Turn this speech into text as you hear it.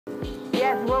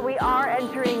Yes, well, we are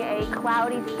entering a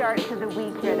cloudy start to the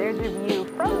week here. There's a view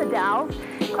from the Dalles.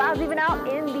 Clouds even out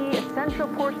in the central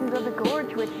portions of the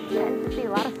gorge, which tends to see a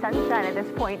lot of sunshine at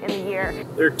this point in the year.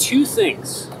 There are two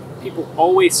things people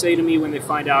always say to me when they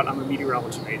find out I'm a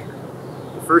meteorology major.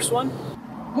 The first one,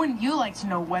 wouldn't you like to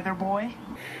know, weather boy?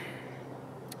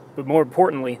 But more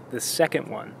importantly, the second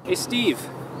one. Hey Steve,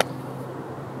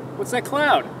 what's that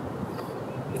cloud?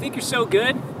 You think you're so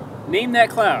good? Name that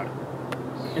cloud.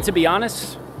 And to be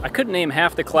honest, I couldn't name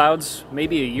half the clouds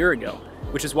maybe a year ago,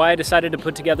 which is why I decided to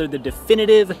put together the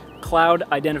definitive cloud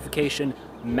identification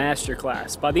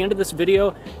masterclass. By the end of this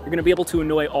video, you're going to be able to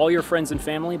annoy all your friends and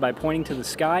family by pointing to the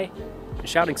sky and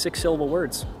shouting 6-syllable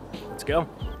words. Let's go.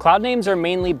 Cloud names are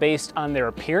mainly based on their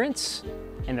appearance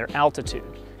and their altitude.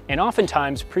 And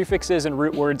oftentimes, prefixes and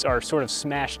root words are sort of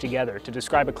smashed together to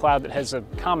describe a cloud that has a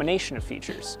combination of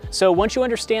features. So once you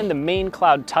understand the main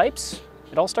cloud types,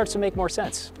 it all starts to make more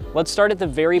sense. Let's start at the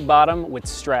very bottom with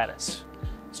stratus.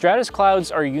 Stratus clouds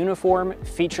are uniform,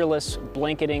 featureless,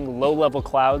 blanketing, low-level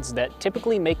clouds that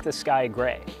typically make the sky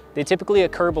gray. They typically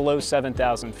occur below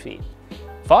 7,000 feet.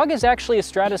 Fog is actually a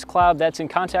stratus cloud that's in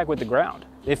contact with the ground.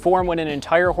 They form when an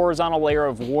entire horizontal layer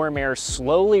of warm air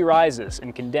slowly rises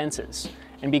and condenses.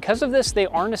 And because of this, they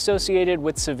aren't associated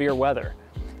with severe weather.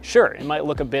 Sure, it might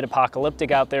look a bit apocalyptic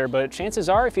out there, but chances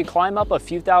are if you climb up a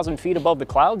few thousand feet above the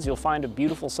clouds, you'll find a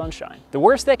beautiful sunshine. The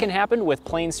worst that can happen with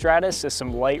plain stratus is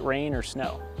some light rain or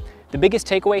snow. The biggest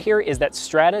takeaway here is that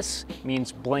stratus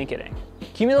means blanketing.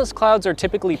 Cumulus clouds are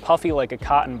typically puffy like a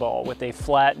cotton ball with a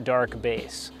flat, dark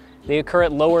base. They occur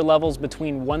at lower levels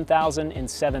between 1,000 and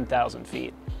 7,000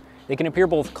 feet. They can appear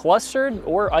both clustered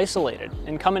or isolated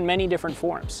and come in many different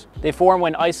forms. They form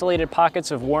when isolated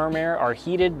pockets of warm air are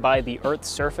heated by the Earth's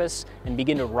surface and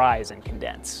begin to rise and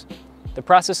condense. The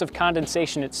process of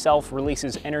condensation itself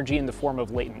releases energy in the form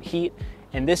of latent heat,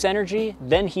 and this energy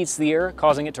then heats the air,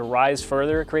 causing it to rise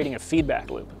further, creating a feedback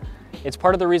loop. It's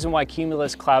part of the reason why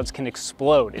cumulus clouds can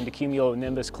explode into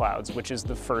cumulonimbus clouds, which is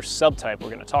the first subtype we're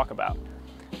going to talk about.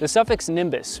 The suffix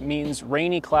nimbus means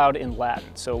rainy cloud in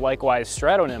Latin, so likewise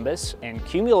stratonimbus and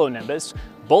cumulonimbus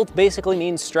both basically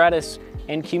mean stratus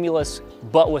and cumulus,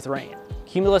 but with rain.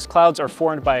 Cumulus clouds are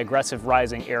formed by aggressive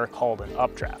rising air called an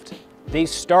updraft. They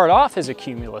start off as a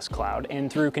cumulus cloud,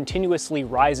 and through continuously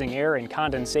rising air and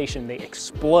condensation, they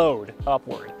explode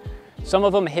upward. Some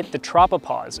of them hit the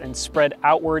tropopause and spread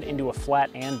outward into a flat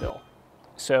anvil.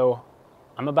 So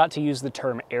I'm about to use the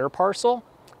term air parcel,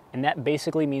 and that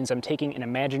basically means I'm taking an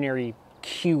imaginary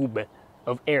cube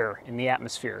of air in the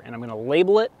atmosphere, and I'm gonna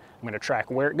label it, I'm gonna track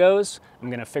where it goes, I'm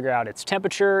gonna figure out its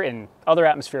temperature and other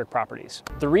atmospheric properties.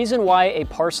 The reason why a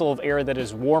parcel of air that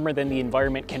is warmer than the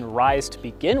environment can rise to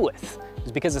begin with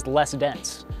is because it's less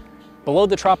dense. Below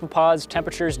the tropopause,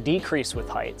 temperatures decrease with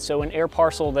height, so an air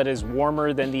parcel that is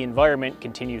warmer than the environment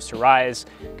continues to rise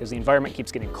because the environment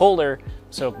keeps getting colder,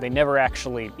 so they never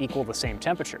actually equal the same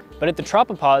temperature. But at the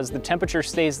tropopause, the temperature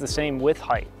stays the same with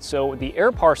height, so the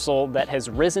air parcel that has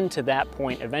risen to that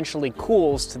point eventually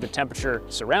cools to the temperature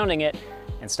surrounding it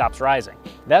and stops rising.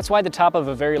 That's why the top of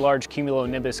a very large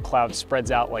cumulonimbus cloud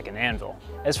spreads out like an anvil.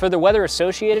 As for the weather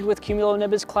associated with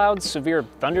cumulonimbus clouds, severe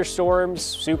thunderstorms,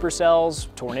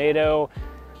 supercells, tornado,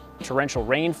 torrential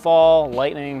rainfall,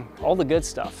 lightning, all the good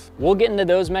stuff. We'll get into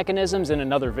those mechanisms in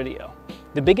another video.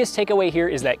 The biggest takeaway here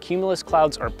is that cumulus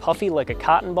clouds are puffy like a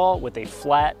cotton ball with a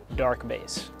flat, dark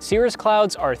base. Cirrus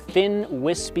clouds are thin,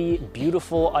 wispy,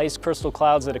 beautiful ice crystal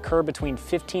clouds that occur between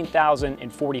 15,000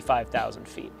 and 45,000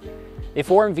 feet. They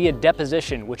form via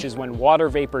deposition, which is when water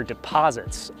vapor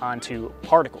deposits onto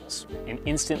particles and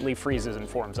instantly freezes and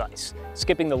forms ice,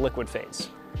 skipping the liquid phase.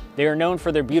 They are known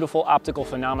for their beautiful optical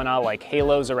phenomena like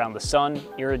halos around the sun,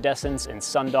 iridescence, and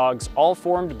sundogs, all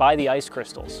formed by the ice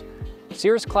crystals.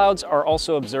 Cirrus clouds are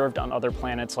also observed on other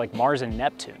planets like Mars and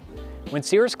Neptune. When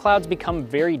cirrus clouds become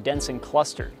very dense and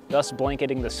clustered, thus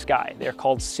blanketing the sky, they are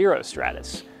called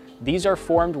Serostratus. These are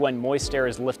formed when moist air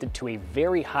is lifted to a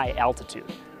very high altitude,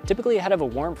 typically ahead of a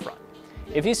warm front.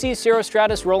 If you see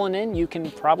Serostratus rolling in, you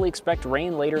can probably expect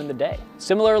rain later in the day.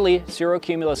 Similarly,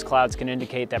 cirrocumulus clouds can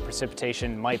indicate that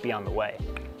precipitation might be on the way.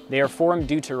 They are formed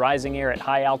due to rising air at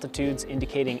high altitudes,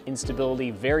 indicating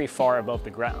instability very far above the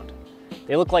ground.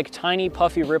 They look like tiny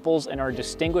puffy ripples and are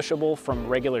distinguishable from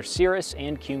regular cirrus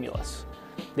and cumulus.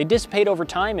 They dissipate over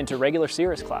time into regular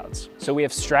cirrus clouds. So we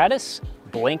have stratus,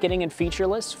 blanketing and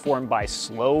featureless, formed by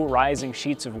slow rising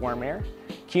sheets of warm air.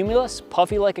 Cumulus,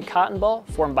 puffy like a cotton ball,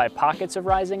 formed by pockets of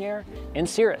rising air. And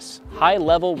cirrus,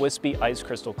 high-level wispy ice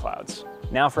crystal clouds.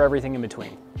 Now for everything in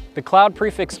between. The cloud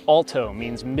prefix alto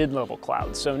means mid-level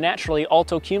clouds, so naturally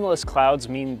altocumulus clouds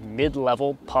mean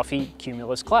mid-level puffy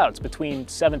cumulus clouds between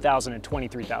 7,000 and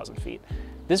 23,000 feet.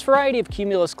 This variety of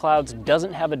cumulus clouds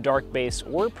doesn't have a dark base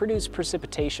or produce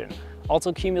precipitation.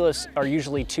 Altocumulus are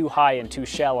usually too high and too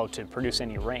shallow to produce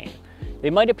any rain. They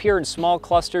might appear in small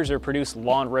clusters or produce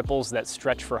lawn ripples that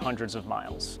stretch for hundreds of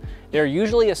miles. They are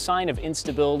usually a sign of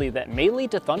instability that may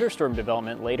lead to thunderstorm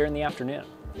development later in the afternoon.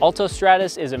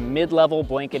 Altostratus is a mid-level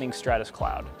blanketing stratus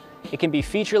cloud. It can be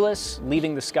featureless,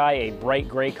 leaving the sky a bright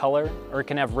gray color, or it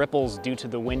can have ripples due to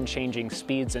the wind changing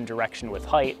speeds and direction with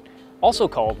height, also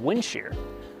called wind shear.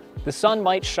 The sun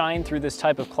might shine through this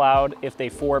type of cloud if they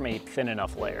form a thin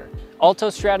enough layer.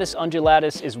 Altostratus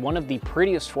undulatus is one of the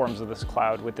prettiest forms of this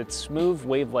cloud with its smooth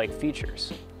wave-like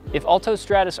features. If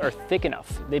altostratus are thick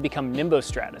enough, they become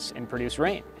nimbostratus and produce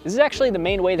rain. This is actually the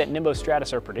main way that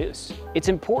nimbostratus are produced. It's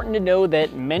important to know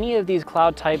that many of these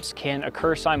cloud types can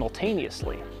occur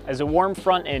simultaneously. As a warm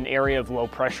front and area of low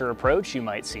pressure approach, you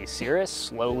might see cirrus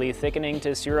slowly thickening to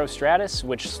Serostratus,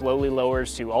 which slowly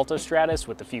lowers to altostratus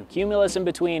with a few cumulus in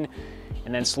between,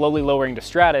 and then slowly lowering to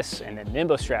stratus and then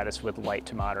nimbostratus with light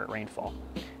to moderate rainfall.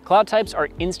 Cloud types are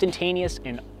instantaneous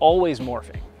and always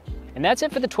morphing. And that's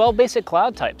it for the 12 basic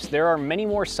cloud types. There are many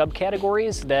more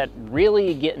subcategories that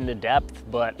really get into depth,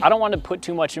 but I don't want to put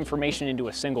too much information into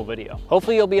a single video.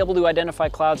 Hopefully you'll be able to identify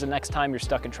clouds the next time you're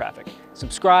stuck in traffic.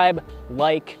 Subscribe,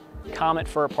 like, comment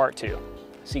for a part 2.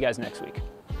 See you guys next week.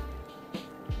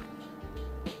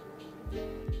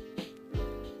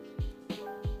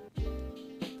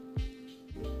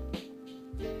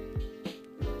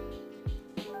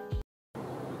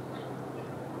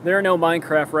 There are no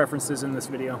Minecraft references in this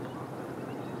video.